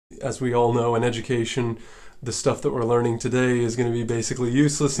as we all know, in education, the stuff that we're learning today is going to be basically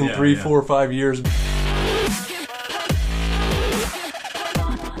useless in 3, 4, 5 years.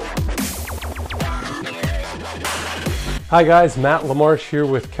 Hi guys, Matt LaMarche here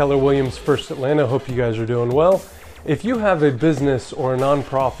with Keller Williams First Atlanta. Hope you guys are doing well. If you have a business or a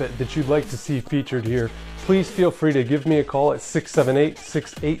nonprofit that you'd like to see featured here, please feel free to give me a call at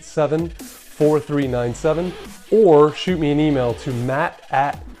 678-687-4397 or shoot me an email to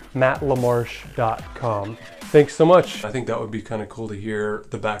matt@mattlamarche.com. Thanks so much. I think that would be kind of cool to hear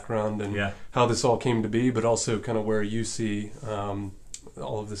the background and how this all came to be, but also kind of where you see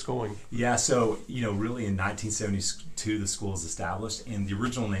all of this going. Yeah, so, really in 1972, the school was established, and the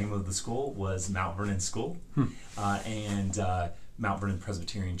original name of the school was Mount Vernon School. And Mount Vernon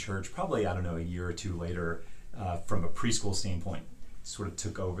Presbyterian Church, probably, a year or two later, from a preschool standpoint, sort of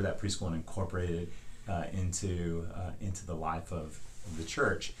took over that preschool and incorporated into the life of the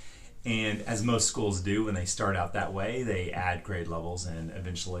church. And as most schools do, when they start out that way, they add grade levels and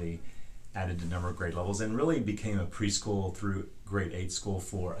eventually added a number of grade levels and really became a preschool through grade 8 school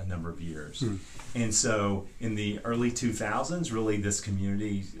for a number of years. And so in the early 2000s, really this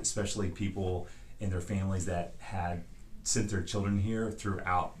community, especially people and their families that had sent their children here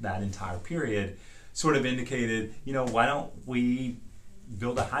throughout that entire period, sort of indicated, why don't we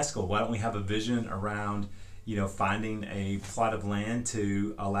build a high school? Why don't we have a vision around finding a plot of land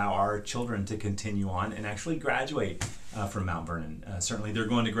to allow our children to continue on and actually graduate from Mount Vernon. Certainly they're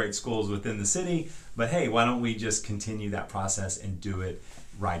going to great schools within the city, but hey, why don't we just continue that process and do it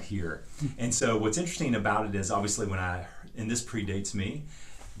right here? And so what's interesting about it is obviously and this predates me,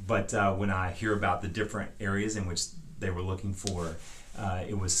 but when I hear about the different areas in which they were looking for,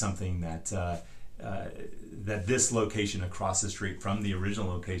 it was something that that this location across the street from the original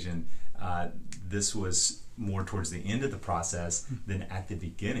location, this was more towards the end of the process than at the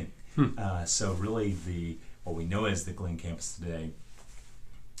beginning. So really what we know as the Glenn campus today,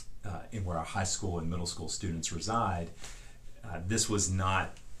 and where our high school and middle school students reside, this was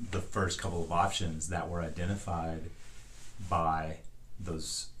not the first couple of options that were identified by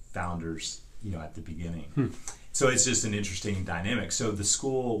those founders, at the beginning. So it's just an interesting dynamic. So the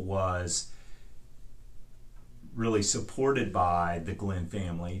school was really supported by the Glenn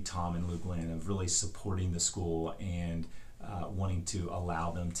family, Tom and Lou Glenn, of really supporting the school and wanting to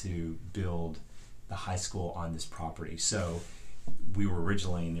allow them to build the high school on this property. So we were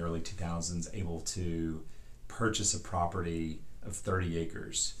originally in the early 2000s able to purchase a property of 30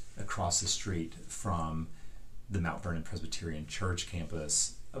 acres across the street from the Mount Vernon Presbyterian Church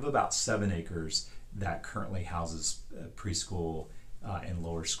campus of about 7 acres that currently houses preschool and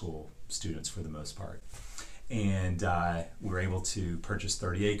lower school students for the most part. And we were able to purchase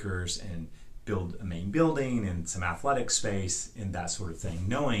 30 acres and build a main building and some athletic space and that sort of thing,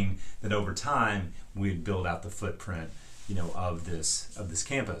 knowing that over time we'd build out the footprint, of this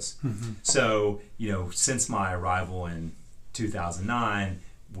campus. So, since my arrival in 2009,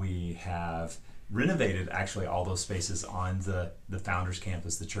 we have renovated actually all those spaces on the Founders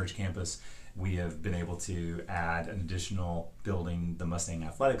Campus, the church campus. We have been able to add an additional building, the Mustang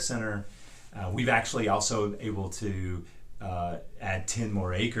Athletic Center. We've actually also able to add 10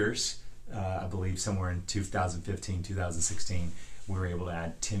 more acres. I believe somewhere in 2015, 2016, we were able to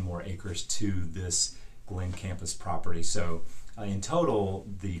add 10 more acres to this Glenn campus property. So in total,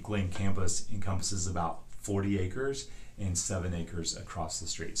 the Glenn campus encompasses about 40 acres and 7 acres across the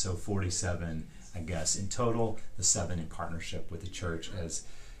street. So 47, I guess, in total, the 7 in partnership with the church as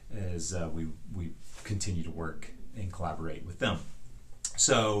we continue to work and collaborate with them.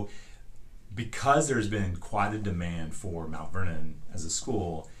 So because there's been quite a demand for Mount Vernon as a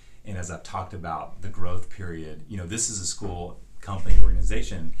school, and as I've talked about the growth period, this is a school company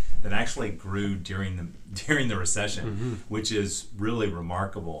organization that actually grew during the recession, which is really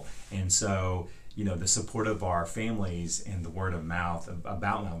remarkable. And so, the support of our families and the word of mouth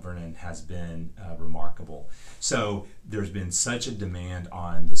about Mount Vernon has been remarkable. So there's been such a demand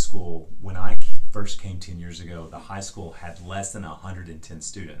on the school. When I first came 10 years ago, the high school had less than 110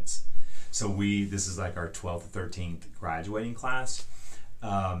 students. So this is like our 12th or 13th graduating class.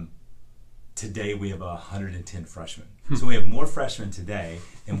 Today we have 110 freshmen. So we have more freshmen today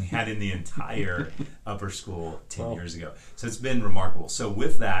than we had in the entire upper school 10 years ago. So it's been remarkable. So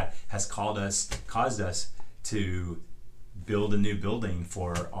with that has caused us to build a new building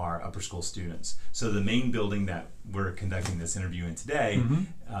for our upper school students. So the main building that we're conducting this interview in today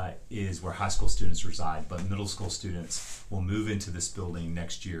is where high school students reside, but middle school students will move into this building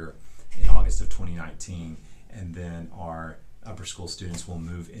next year in August of 2019, and then our upper school students will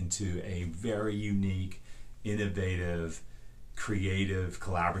move into a very unique, innovative, creative,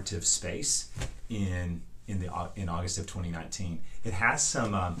 collaborative space in August of 2019. It has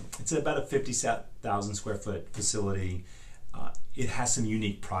some. It's about a 50,000 square foot facility. It has some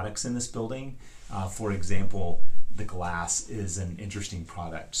unique products in this building. For example, the glass is an interesting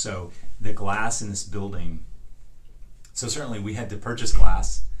product. So the glass in this building. So certainly we had to purchase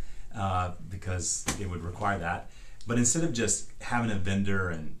glass because it would require that. But instead of just having a vendor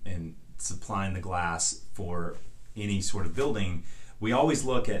and supplying the glass for any sort of building, we always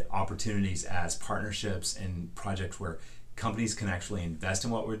look at opportunities as partnerships and projects where companies can actually invest in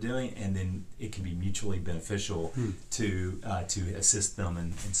what we're doing, and then it can be mutually beneficial to assist them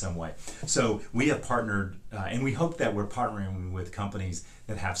in some way. So we have partnered, and we hope that we're partnering with companies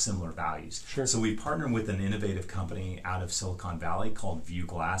that have similar values. Sure. So we partnered with an innovative company out of Silicon Valley called View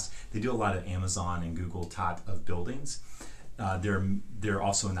Glass. They do a lot of Amazon and Google type of buildings. They're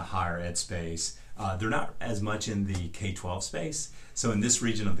also in the higher ed space. They're not as much in the K-12 space. So in this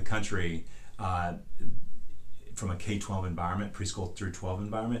region of the country, from a K-12 environment, preschool through 12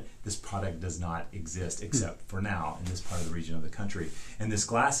 environment, this product does not exist except for now in this part of the region of the country. And this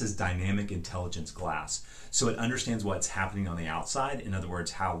glass is dynamic intelligence glass. So it understands what's happening on the outside. In other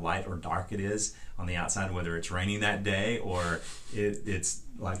words, how light or dark it is on the outside, whether it's raining that day or it's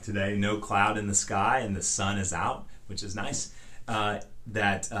like today, no cloud in the sky and the sun is out, which is nice.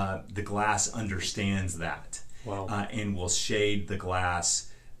 The glass understands that. Wow. And will shade the glass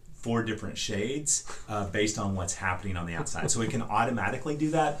 4 different shades based on what's happening on the outside. So it can automatically do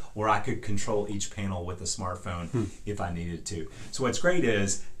that, or I could control each panel with a smartphone if I needed to. So what's great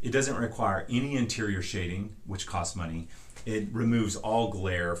is it doesn't require any interior shading, which costs money. It removes all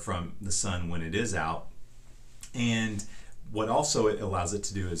glare from the sun when it is out. And what also it allows it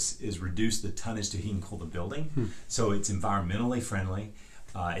to do is reduce the tonnage to heat and cool the building. So it's environmentally friendly.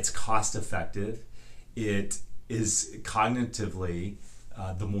 It's cost effective. It is cognitively,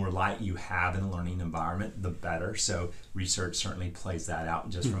 the more light you have in a learning environment, the better. So research certainly plays that out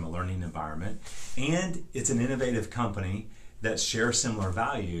just from a learning environment. And it's an innovative company that shares similar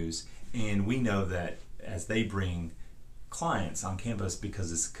values. And we know that as they bring clients on campus,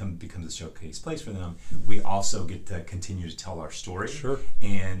 because this becomes a showcase place for them, we also get to continue to tell our story. Sure.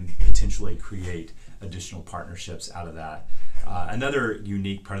 And potentially create additional partnerships out of that. Another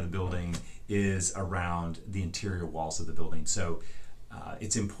unique part of the building is around the interior walls of the building. So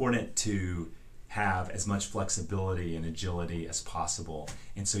it's important to have as much flexibility and agility as possible.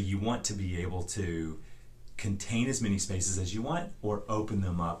 And so you want to be able to contain as many spaces as you want or open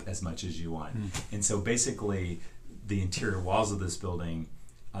them up as much as you want. And so basically the interior walls of this building,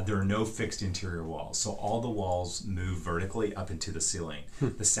 there are no fixed interior walls. So all the walls move vertically up into the ceiling.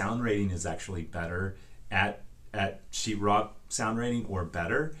 The sound rating is actually better at sheetrock sound rating or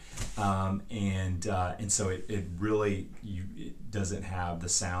better, and so it really it doesn't have the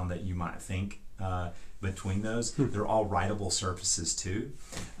sound that you might think between those. They're all writable surfaces too,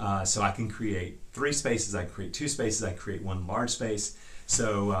 so I can create 3 spaces, I can create 2 spaces, I create 1 large space.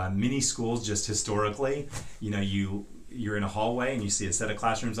 So many schools, just historically, you're in a hallway and you see a set of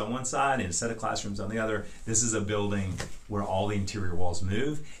classrooms on one side and a set of classrooms on the other. This is a building where all the interior walls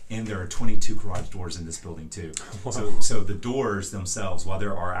move, and there are 22 garage doors in this building too. Wow. So the doors themselves, while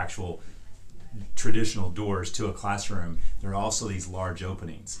there are actual traditional doors to a classroom, there are also these large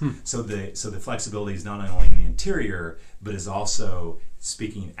openings. So the flexibility is not only in the interior, but is also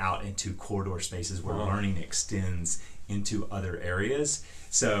speaking out into corridor spaces where learning extends into other areas.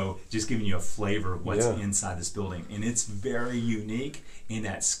 So just giving you a flavor of what's inside this building. And it's very unique. In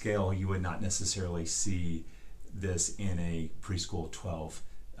at scale, you would not necessarily see this in a preschool 12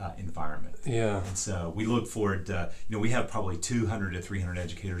 environment. Yeah. And so we look forward to, we have probably 200 to 300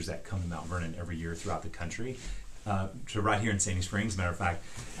 educators that come to Mount Vernon every year throughout the country. So right here in Sandy Springs, matter of fact,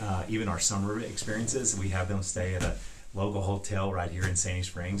 even our summer experiences, we have them stay at a local hotel right here in Sandy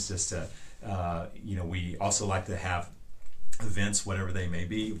Springs. Just to, we also like to have events, whatever they may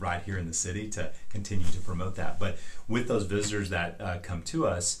be, right here in the city to continue to promote that. But with those visitors that come to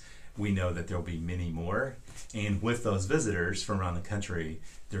us, we know that there'll be many more. And with those visitors from around the country,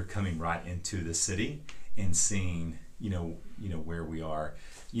 they're coming right into the city and seeing, where we are.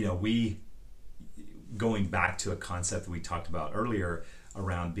 We, going back to a concept that we talked about earlier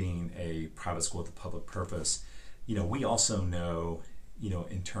around being a private school with a public purpose, we also know,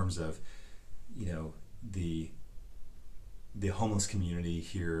 in terms of, the homeless community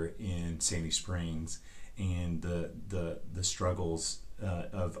here in Sandy Springs and the struggles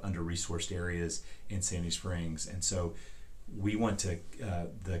of under-resourced areas in Sandy Springs. And so we want to,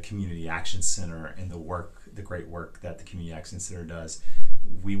 the Community Action Center and the great work that the Community Action Center does,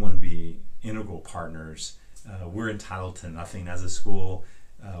 we want to be integral partners we're entitled to nothing as a school.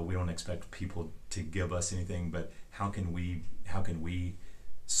 We don't expect people to give us anything, but how can we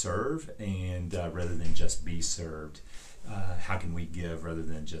serve and rather than just be served? How can we give rather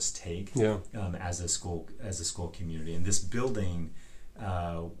than just take? Yeah. As a school community, and this building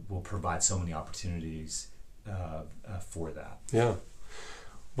will provide so many opportunities for that. Yeah.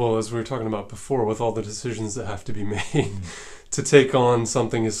 Well, as we were talking about before, with all the decisions that have to be made, to take on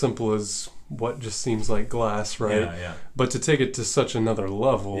something as simple as what just seems like glass, right? Yeah. But to take it to such another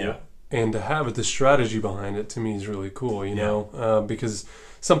level, Yeah. and to have the strategy behind it, to me is really cool, you know, because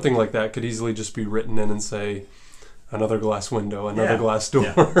something like that could easily just be written in and say, another glass window, another glass door.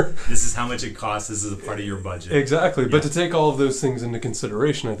 Yeah. This is how much it costs. This is a part of your budget. Exactly. But to take all of those things into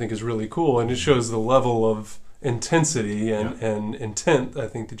consideration, I think is really cool. And it shows the level of intensity and intent, I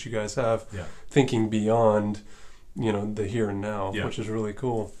think, that you guys have, thinking beyond, you know, the here and now, which is really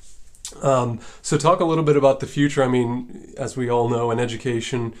cool. So talk a little bit about the future. I mean, as we all know, in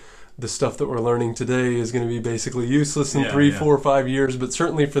education, the stuff that we're learning today is going to be basically useless in 3, 4, 5 years, but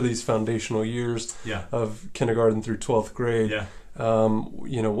certainly for these foundational years of kindergarten through 12th grade.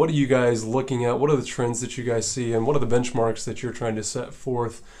 You know, what are you guys looking at? What are the trends that you guys see, and what are the benchmarks that you're trying to set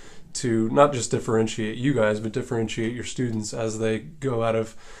forth to not just differentiate you guys, but differentiate your students as they go out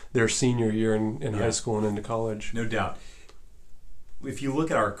of their senior year in high school and into college? No doubt. If you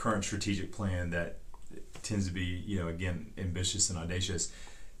look at our current strategic plan that tends to be, you know, again, ambitious and audacious,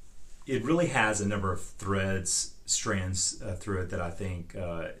 it really has a number of strands through it that I think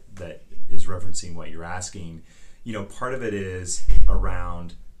that is referencing what you're asking. You know, part of it is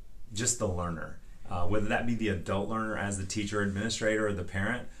around just the learner, whether that be the adult learner as the teacher, administrator, or the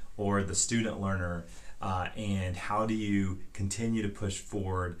parent, or the student learner, and how do you continue to push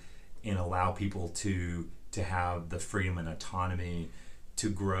forward and allow people to have the freedom and autonomy to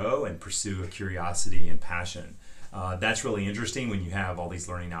grow and pursue a curiosity and passion. That's really interesting when you have all these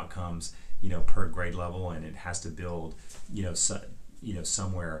learning outcomes, you know, per grade level, and it has to build,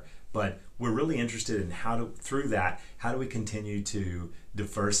 somewhere. But we're really interested in how do we continue to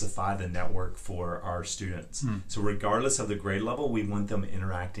diversify the network for our students? So regardless of the grade level, we want them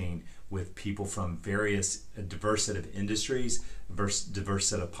interacting with people from a diverse set of industries, diverse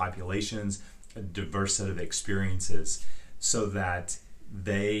set of populations, a diverse set of experiences, so that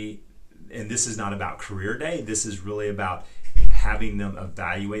and this is not about career day, this is really about having them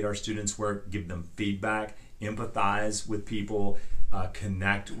evaluate our students' work, give them feedback, empathize with people,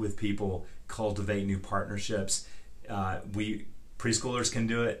 connect with people, cultivate new partnerships. Preschoolers can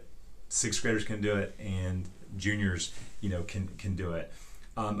do it, 6th graders can do it, and juniors, you know, can do it.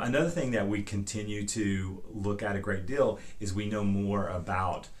 Another thing that we continue to look at a great deal is we know more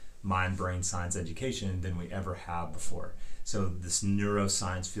about mind, brain science education than we ever have before. So this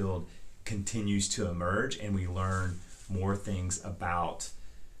neuroscience field continues to emerge, and we learn more things about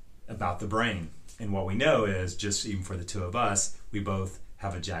the brain. And what we know is, just even for the two of us, we both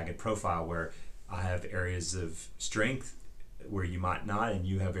have a jagged profile where I have areas of strength where you might not, and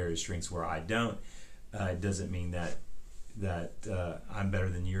you have areas of strengths where I don't. It doesn't mean that I'm better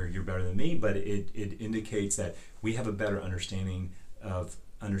than you or you're better than me, but it indicates that we have a better understanding of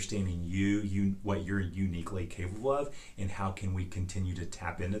understanding you, what you're uniquely capable of, and how can we continue to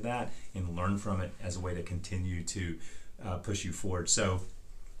tap into that and learn from it as a way to continue to push you forward. So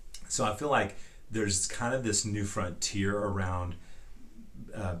I feel like there's kind of this new frontier around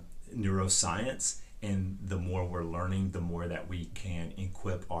neuroscience, and the more we're learning, the more that we can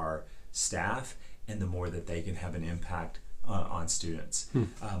equip our staff, and the more that they can have an impact on students.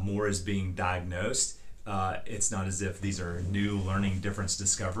 More is being diagnosed. It's not as if these are new learning difference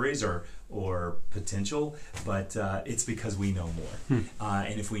discoveries or potential, but it's because we know more.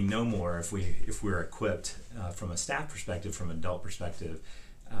 And if we know more, if we're equipped from a staff perspective, from an adult perspective,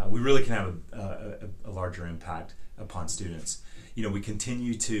 we really can have a larger impact upon students. You know, we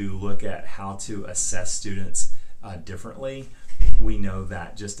continue to look at how to assess students differently. We know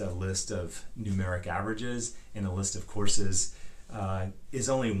that just a list of numeric averages and a list of courses is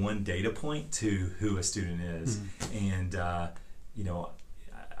only one data point to who a student is. And you know,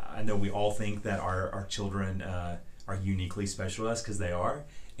 I know we all think that our children are uniquely special to us, because they are,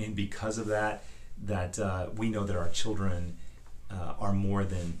 and because of that we know that our children are more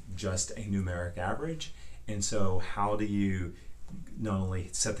than just a numeric average. And so how do you not only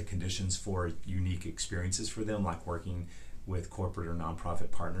set the conditions for unique experiences for them, like working with corporate or nonprofit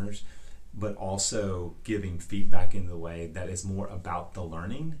partners, but also giving feedback in the way that is more about the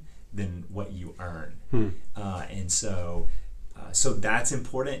learning than what you earn. And so that's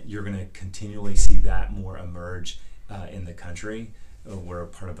important. You're going to continually see that more emerge in the country. We're a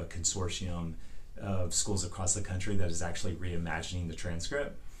part of a consortium of schools across the country that is actually reimagining the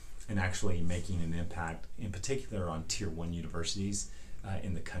transcript and actually making an impact, in particular on Tier 1 universities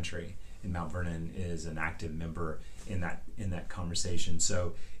in the country. And Mount Vernon is an active member in that conversation.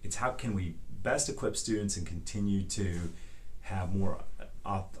 So it's how can we best equip students and continue to have more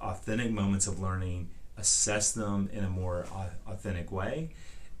authentic moments of learning, assess them in a more authentic way,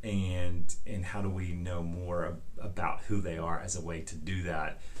 and how do we know more about who they are as a way to do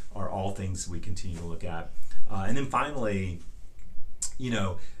that, are all things we continue to look at. And then finally,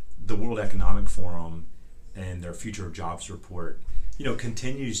 the World Economic Forum and their Future of Jobs report,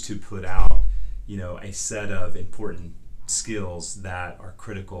 continues to put out, a set of important skills that are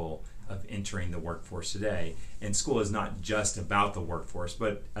critical of entering the workforce today. And school is not just about the workforce,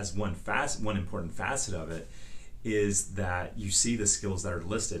 but as one important facet of it is that you see the skills that are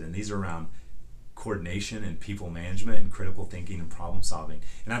listed, and these are around coordination and people management and critical thinking and problem solving.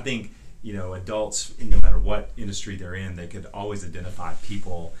 And I think, adults, no matter what industry they're in, they could always identify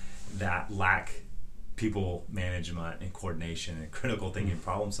people that lack people management and coordination and critical thinking and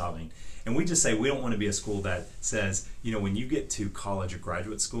problem solving. And we just say we don't want to be a school that says, when you get to college or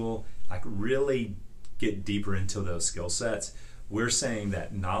graduate school, like really get deeper into those skill sets. We're saying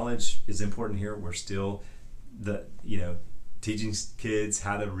that knowledge is important here. We're still teaching kids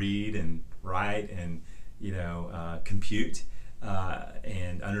how to read and write and compute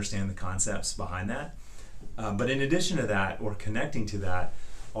and understand the concepts behind that. But in addition to that, or connecting to that,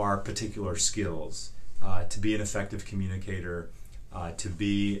 are particular skills to be an effective communicator, to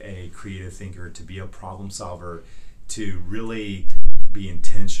be a creative thinker, to be a problem solver, to really be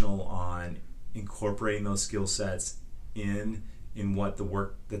intentional on incorporating those skill sets in what the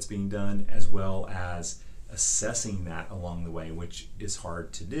work that's being done, as well as assessing that along the way, which is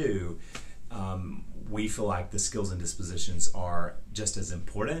hard to do. We feel like the skills and dispositions are just as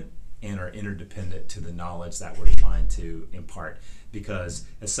important and are interdependent to the knowledge that we're trying to impart. Because,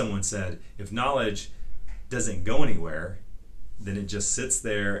 as someone said, if knowledge doesn't go anywhere, then it just sits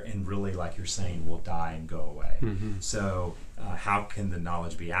there and really, like you're saying, will die and go away. Mm-hmm. So how can the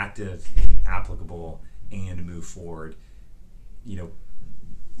knowledge be active and applicable and move forward?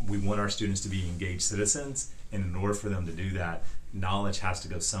 We want our students to be engaged citizens, and in order for them to do that, knowledge has to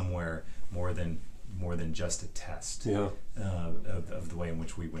go somewhere more than just a test of the way in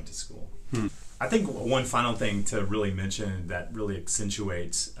which we went to school. I think one final thing to really mention that really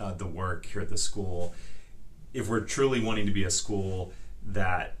accentuates the work here at the school, if we're truly wanting to be a school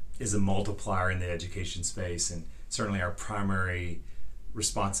that is a multiplier in the education space, and certainly our primary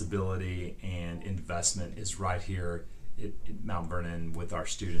responsibility and investment is right here at Mount Vernon with our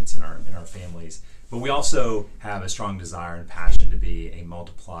students and our families. But we also have a strong desire and passion to be a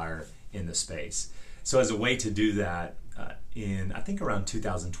multiplier in the space. So as a way to do that, in I think around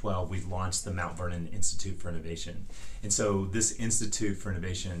 2012, we launched the Mount Vernon Institute for Innovation. And so this Institute for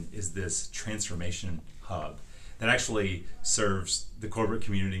Innovation is this transformation hub that actually serves the corporate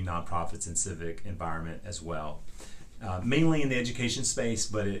community, nonprofits, and civic environment as well. Mainly in the education space,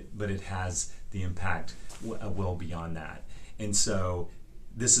 but it has the impact well beyond that. And so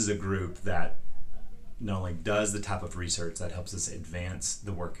this is a group that not only does the type of research that helps us advance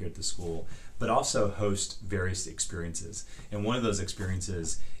the work here at the school, but also host various experiences. And one of those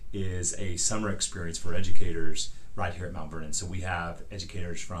experiences is a summer experience for educators right here at Mount Vernon. So we have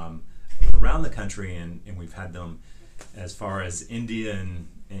educators from around the country, and we've had them as far as India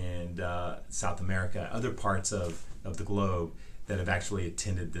and South America, other parts of the globe that have actually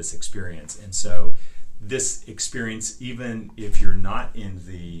attended this experience. And so this experience, even if you're not in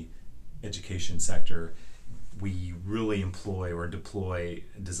the education sector, we really employ or deploy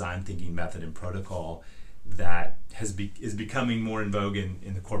a design thinking method and protocol that is becoming more in vogue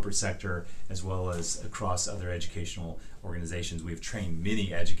in the corporate sector as well as across other educational organizations. We've trained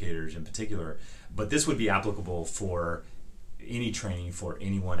many educators in particular, but this would be applicable for any training for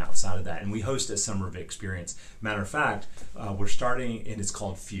anyone outside of that. And we host a summer of experience. Matter of fact, we're starting, and it's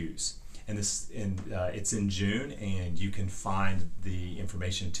called Fuse. And it's in June, and you can find the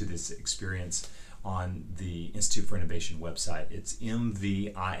information to this experience on the Institute for Innovation website. It's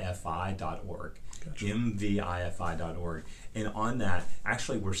mvifi.org. Gotcha. mvifi.org. And on that,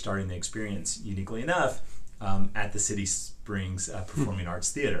 actually, we're starting the experience, uniquely enough, at the City Springs Performing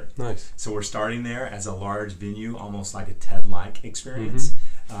Arts Theater. Nice. So we're starting there as a large venue, almost like a TED-like experience,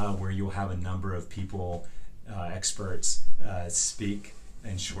 where you'll have a number of people, experts, speak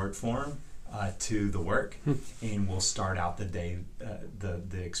in short form to the work, and we'll start out the day,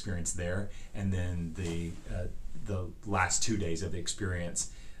 the experience there, and then the last 2 days of the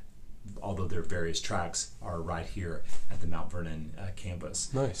experience although their various tracks are right here at the Mount Vernon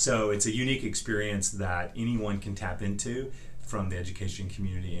campus. Nice. So it's a unique experience that anyone can tap into from the education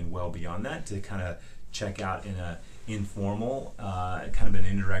community and well beyond that, to kind of check out in a informal, kind of an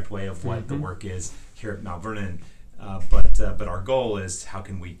indirect way of what the work is here at Mount Vernon. But our goal is, how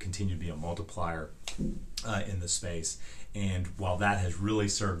can we continue to be a multiplier in the space? And while that has really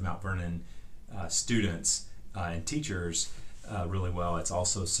served Mount Vernon students and teachers really well, it's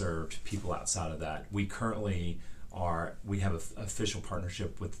also served people outside of that. We have an official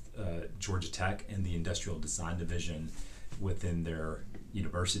partnership with Georgia Tech and the Industrial Design Division within their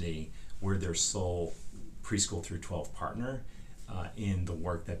university. We're their sole preschool through 12 partner in the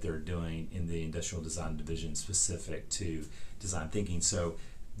work that they're doing in the Industrial Design Division specific to design thinking. So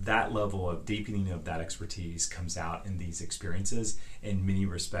that level of deepening of that expertise comes out in these experiences. In many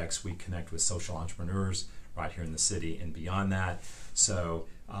respects, we connect with social entrepreneurs right here in the city and beyond that. So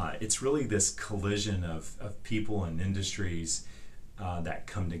it's really this collision of people and industries that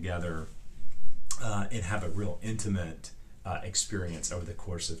come together and have a real intimate experience over the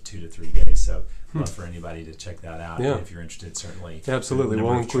course of 2 to 3 days. So love for anybody to check that out. Yeah. And if you're interested, certainly. Absolutely.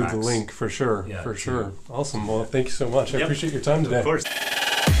 We'll include the tracks. link for sure. Yeah, for sure. Awesome. Well, thank you so much. I appreciate your time today. Of course.